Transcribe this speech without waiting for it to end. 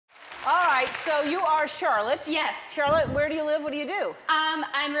right, so you are Charlotte. Yes. Charlotte, where do you live? What do you do?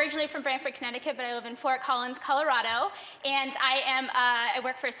 I'm originally from Brantford, Connecticut, but I live in Fort Collins, Colorado, and I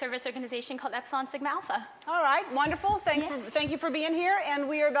work for a service organization called Epsilon Sigma Alpha. All right, wonderful. Thank you for being here, and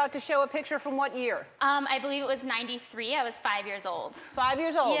we are about to show a picture from what year? I believe it was '93. I was 5 years old. 5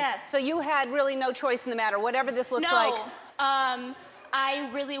 years old? Yes. So you had really no choice in the matter, whatever this looks like? No. I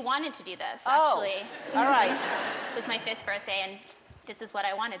really wanted to do this, actually. All right. It was my 5th birthday, and this is what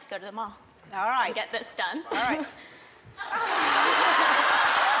I wanted, to go to the mall. All right. And get this done. All right.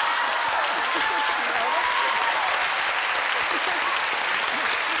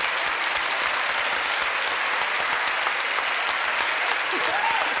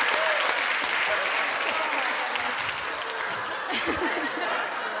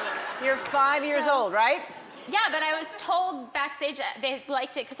 You're 5 years old, right? Yeah, but I was told backstage that they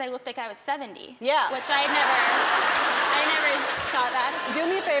liked it because I looked like I was 70. Yeah. Which I never thought that. Do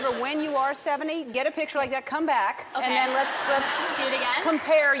me a favor, when you are 70, get a picture like that, come back, Okay. and then let's do it again.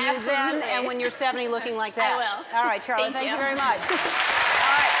 Compare you Absolutely. then and when you're 70 looking like that. I will. All right, Charlotte, thank you very much. All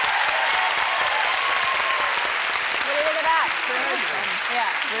right. What do you think of that? Yeah.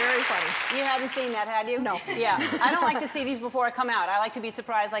 Very funny. You hadn't seen that, had you? No. Yeah. I don't like to see these before I come out. I like to be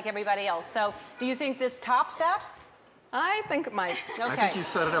surprised like everybody else. So, do you think this tops that? I think it might. Okay. I think you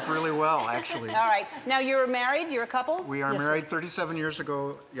set it up really well, actually. All right. Now, you're married? You're a couple? We are married 37 years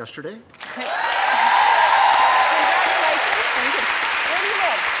ago yesterday. Okay. Congratulations. Thank you. Where do you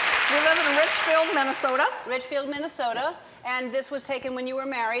live? We live in Richfield, Minnesota. Richfield, Minnesota. And this was taken when you were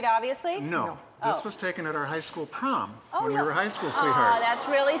married, obviously? No. This was taken at our high school prom when we no. were high school sweethearts. Oh, that's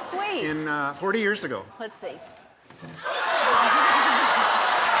really sweet. In 40 years ago. Let's see.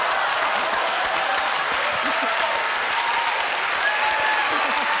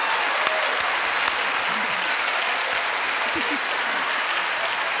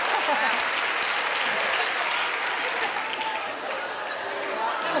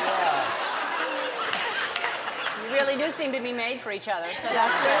 You really do seem to be made for each other, so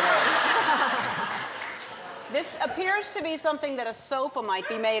that's good. This appears to be something that a sofa might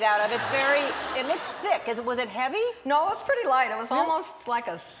be made out of. It looks thick. Was it heavy? No, it was pretty light. It was almost like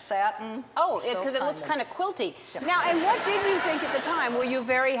a satin. Oh, because it looks kind of quilty. Yeah. Now, and what did you think at the time? Were you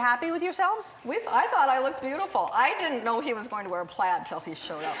very happy with yourselves? I thought I looked beautiful. I didn't know he was going to wear a plaid till he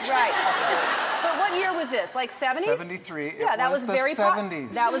showed up. Right. But what year was this? Like 70s? 73. Yeah, that was the very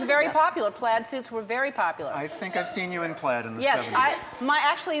 70s. That was very popular. Plaid suits were very popular. I think I've seen you in plaid in the 70s. Yes,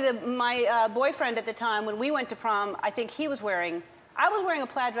 my boyfriend at the time, when we went to prom, I think he was wearing, I was wearing a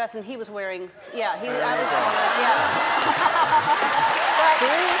plaid dress and he was wearing, yeah, I was, yeah.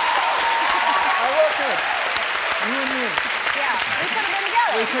 I look good. You and me. Yeah, we could have been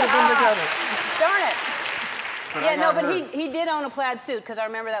together. We could have been together. Darn it. But Yeah, no, but he did own a plaid suit because I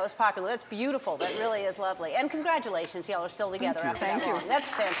remember that was popular. That's beautiful. That really is lovely. And congratulations, y'all are still together after that long. That's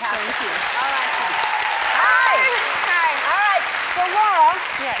fantastic. Thank you. All right. Hi. All right. So Laura.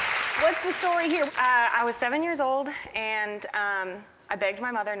 Yes. What's the story here? I was 7 years old, and I begged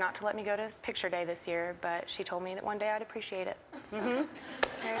my mother not to let me go to picture day this year, but she told me that one day I'd appreciate it. So,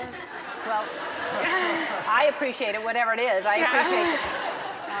 there it is. Well, I appreciate it, whatever it is. I appreciate it.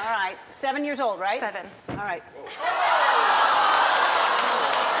 All right. 7 years old, right? 7. All right. I'm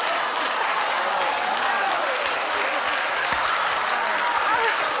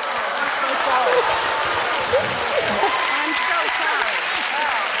so sorry. I'm so sorry.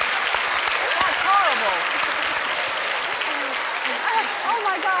 That's horrible. Oh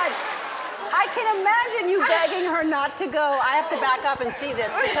my God. I can imagine you begging her not to go. I have to back up and see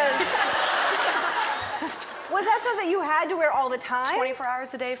this because... Was that something you had to wear all the time? 24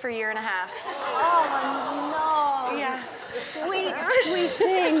 hours a day for a year and a half. Oh, no. Yeah. Sweet, sweet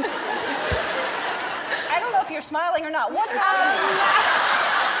thing. I don't know if you're smiling or not. What's happening?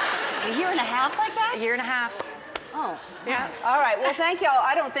 A year and a half like that? A year and a half. Oh. Yeah. All right. Well, thank y'all.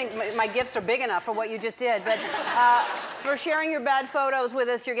 I don't think my gifts are big enough for what you just did, but for sharing your bad photos with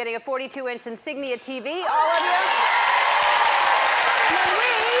us, you're getting a 42-inch Insignia TV, all of you.